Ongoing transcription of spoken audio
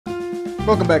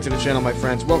Welcome back to the channel, my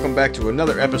friends. Welcome back to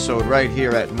another episode right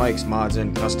here at Mike's Mods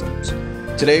and Customs.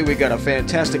 Today we got a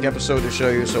fantastic episode to show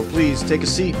you, so please take a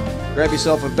seat, grab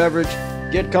yourself a beverage,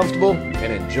 get comfortable,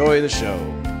 and enjoy the show.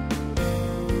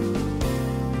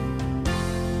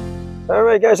 All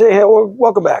right, guys. Hey,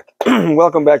 welcome back.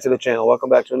 Welcome back to the channel.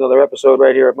 Welcome back to another episode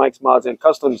right here at Mike's Mods and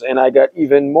Customs. And I got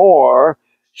even more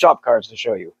shop cards to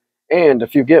show you, and a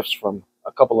few gifts from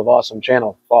a couple of awesome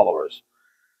channel followers.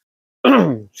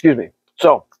 Excuse me.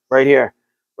 So, right here,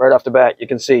 right off the bat, you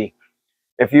can see,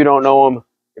 if you don't know him,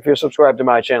 if you're subscribed to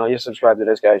my channel, you subscribe to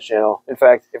this guy's channel. In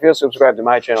fact, if you're subscribed to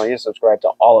my channel, you subscribe to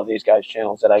all of these guys'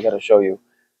 channels that I got to show you.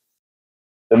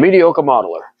 The Mediocre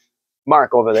Modeler,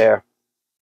 Mark over there.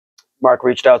 Mark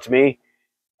reached out to me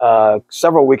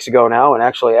several weeks ago now and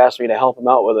actually asked me to help him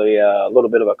out with a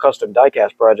little bit of a custom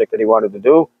diecast project that he wanted to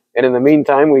do. And in the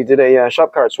meantime, we did a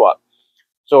shop card swap.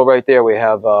 So right there we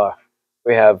have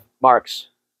Mark's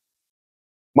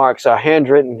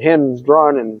handwritten,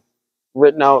 hand-drawn and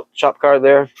written out shop card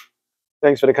there.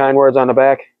 Thanks for the kind words on the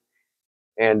back.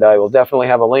 And I will definitely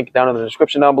have a link down in the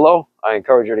description down below. I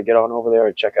encourage you to get on over there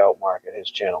and check out Mark at his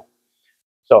channel.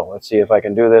 So let's see if I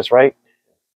can do this right.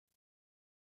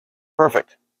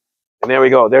 Perfect. And there we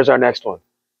go. There's our next one.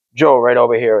 Joe right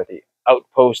over here at the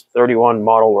Outpost 31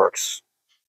 Model Works.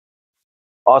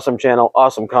 Awesome channel,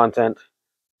 awesome content.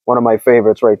 One of my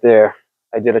favorites right there.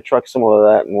 I did a truck similar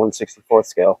to that in 1/64th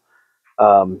scale.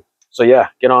 So yeah,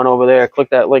 get on over there. Click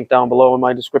that link down below in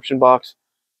my description box.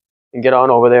 And get on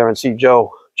over there and see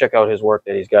Joe. Check out his work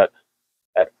that he's got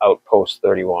at Outpost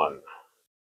 31.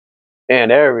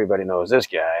 And everybody knows this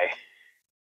guy.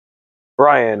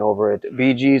 Brian over at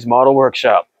BG's Model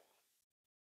Workshop.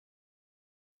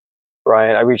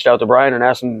 Brian, I reached out to Brian and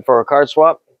asked him for a card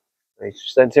swap. I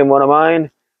sent him one of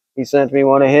mine. He sent me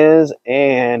one of his,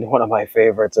 and one of my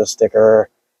favorites, a sticker.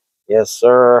 Yes,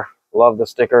 sir. Love the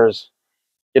stickers.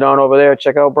 Get on over there.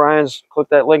 Check out Brian's. Click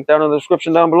that link down in the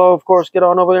description down below. Of course, get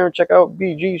on over there and check out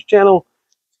BG's channel.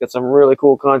 It's got some really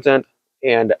cool content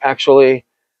and actually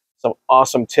some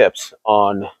awesome tips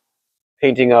on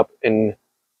painting up and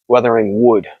weathering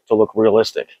wood to look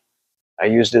realistic. I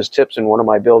used his tips in one of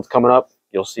my builds coming up.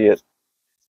 You'll see it,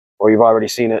 or you've already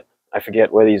seen it. I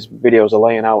forget where these videos are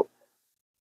laying out.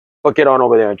 But get on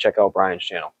over there and check out Brian's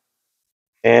channel.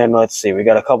 And let's see, we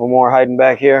got a couple more hiding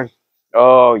back here.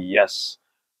 Oh, yes.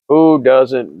 Who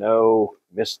doesn't know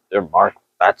Mr. Mark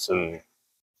Batson?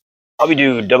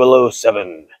 Hobby-Dude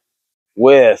 007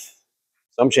 with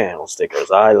some channel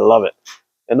stickers. I love it.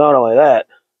 And not only that,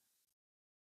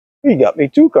 he got me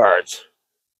 2 cards.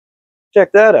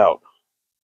 Check that out.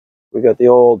 We got the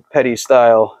old petty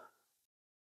style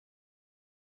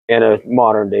and a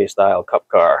modern day style cup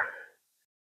car.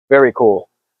 Very cool.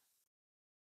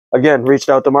 Again, reached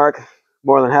out to Mark.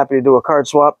 More than happy to do a card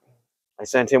swap. I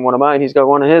sent him one of mine. He's got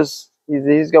one of his.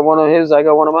 He's got one of his. I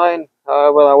got one of mine.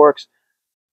 However that works.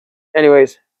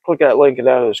 Anyways, click that link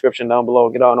down in the description down below.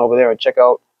 Get on over there and check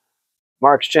out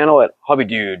Mark's channel at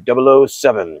Hobby-Dude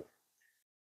 007.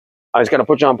 I'm just going to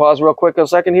put you on pause real quick a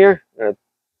second here. I'm going to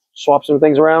swap some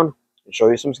things around and show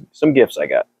you some gifts I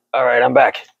got. All right, I'm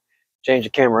back. Change the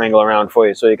camera angle around for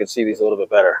you so you can see these a little bit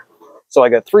better. So I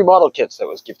got 3 model kits that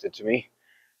was gifted to me.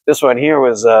 This one here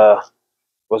was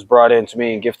brought in to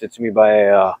me and gifted to me by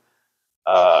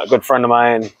a good friend of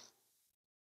mine.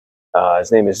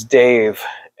 His name is Dave,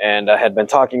 and I had been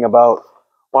talking about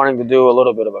wanting to do a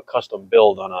little bit of a custom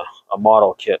build on a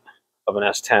model kit of an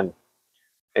S10.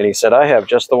 And he said, I have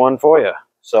just the one for you.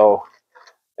 So,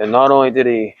 and not only did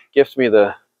he gift me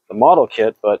the model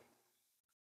kit, but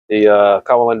the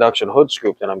cowl induction hood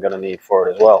scoop that I'm going to need for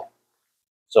it as well.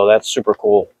 So that's super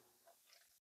cool.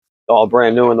 All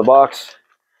brand new in the box.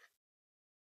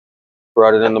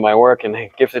 Brought it into my work and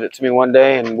gifted it to me one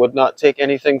day and would not take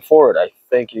anything for it. I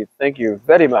thank you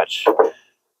very much.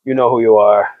 You know who you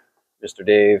are, Mr.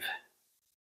 Dave.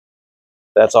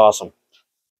 That's awesome.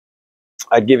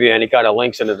 I'd give you any kind of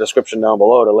links in the description down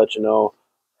below to let you know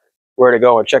where to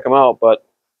go and check them out, but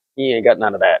he ain't got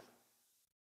none of that.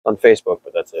 On Facebook,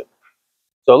 but that's it.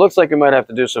 So it looks like we might have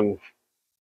to do some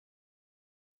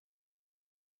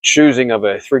choosing of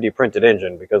a 3D printed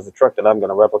engine, because the truck that I'm going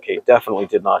to replicate definitely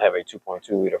did not have a 2.2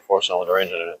 liter 4-cylinder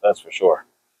engine in it. That's for sure.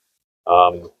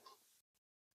 I'm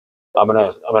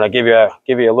gonna give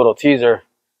you a little teaser.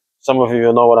 Some of you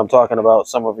will know what I'm talking about.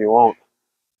 Some of you won't.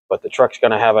 But the truck's going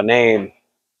to have a name.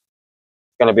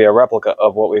 It's going to be a replica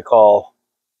of what we call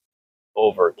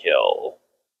overkill.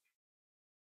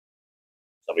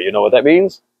 Some of you know what that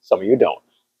means. Some of you don't.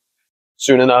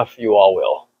 Soon enough, you all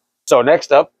will. So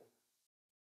next up,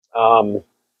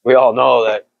 we all know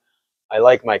that I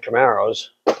like my Camaros.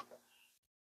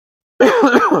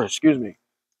 excuse me,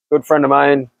 good friend of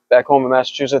mine back home in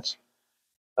Massachusetts,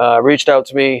 reached out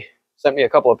to me, sent me a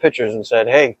couple of pictures and said,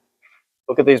 hey,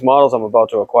 look at these models I'm about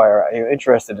to acquire. Are you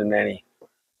interested in any?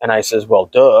 And I says, well,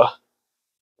 duh.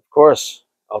 Of course,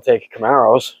 I'll take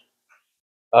Camaros.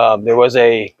 There was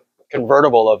a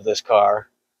convertible of this car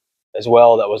as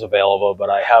well that was available, but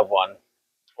I have one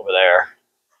over there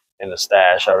in the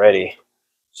stash already.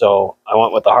 So I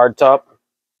went with the hardtop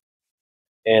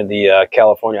and the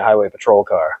California Highway Patrol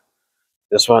car.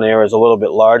 This one here is a little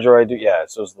bit larger. Yeah,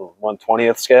 so it's the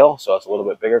 1/20th scale, so it's a little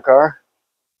bit bigger car.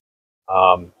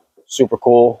 Super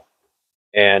cool.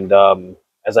 And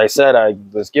as I said, I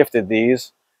was gifted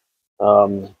these.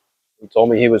 He told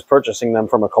me he was purchasing them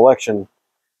from a collection,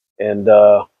 and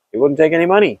he wouldn't take any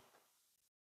money.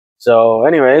 So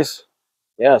anyways,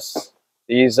 yes,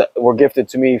 these were gifted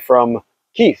to me from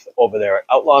Keith over there at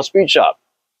Outlaw Speed Shop.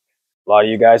 A lot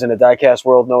of you guys in the diecast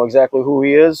world know exactly who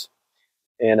he is,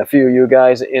 and a few of you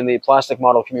guys in the plastic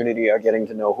model community are getting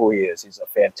to know who he is. He's a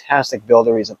fantastic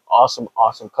builder. He's an awesome,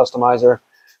 awesome customizer.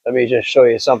 Let me just show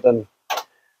you something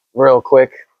real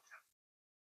quick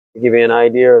to give you an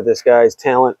idea of this guy's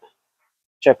talent.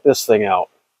 Check this thing out.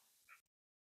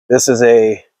 This is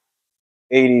a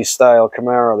 80s style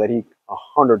Camaro that he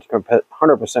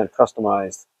 100%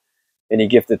 customized, and he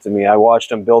gifted to me. I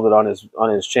watched him build it on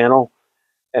his channel,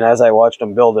 and as I watched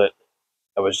him build it,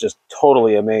 I was just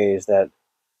totally amazed at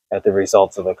the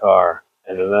results of the car.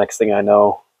 And the next thing I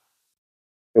know,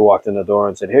 he walked in the door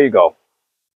and said, here you go.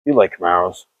 You like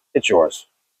Camaros. It's yours.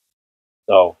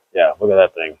 So, yeah, look at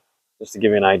that thing. Just to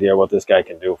give you an idea of what this guy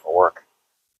can do for work.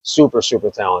 Super, super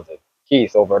talented.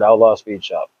 Keith over at Outlaw Speed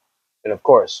Shop. And of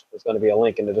course, there's going to be a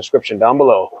link in the description down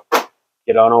below.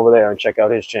 Get on over there and check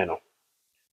out his channel.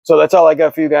 So that's all I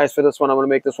got for you guys for this one. I'm going to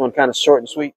make this one kind of short and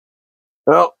sweet.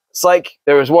 Well, psych,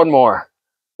 there was one more.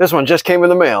 This one just came in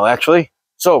the mail, actually.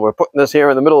 So we're putting this here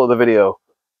in the middle of the video.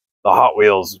 The Hot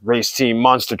Wheels Race Team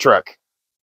Monster Truck.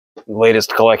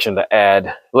 Latest collection to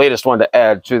add. Latest one to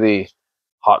add to the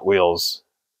Hot Wheels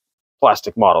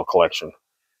plastic model collection.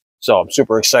 So I'm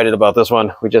super excited about this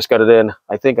one. We just got it in.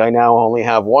 I think I now only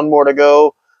have one more to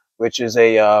go, which is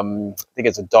a, I think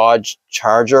it's a Dodge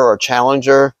Charger or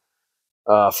Challenger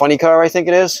funny car, I think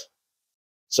it is.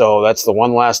 So that's the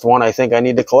one last one I think I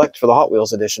need to collect for the Hot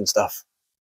Wheels edition stuff.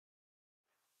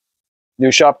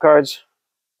 New shop cards,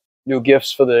 new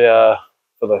gifts for the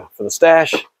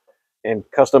stash, and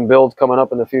custom builds coming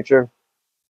up in the future.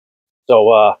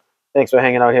 So thanks for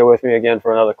hanging out here with me again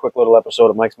for another quick little episode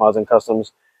of Mike's Mods and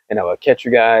Customs, and I will catch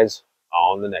you guys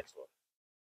on the next one.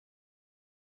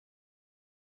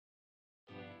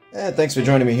 And thanks for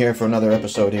joining me here for another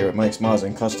episode here at Mike's Mods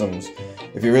and Customs.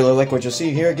 If you really like what you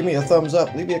see here, give me a thumbs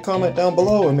up, leave me a comment down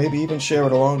below, and maybe even share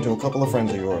it along to a couple of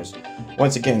friends of yours.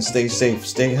 Once again, stay safe,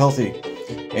 stay healthy,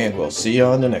 and we'll see you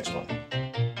on the next one.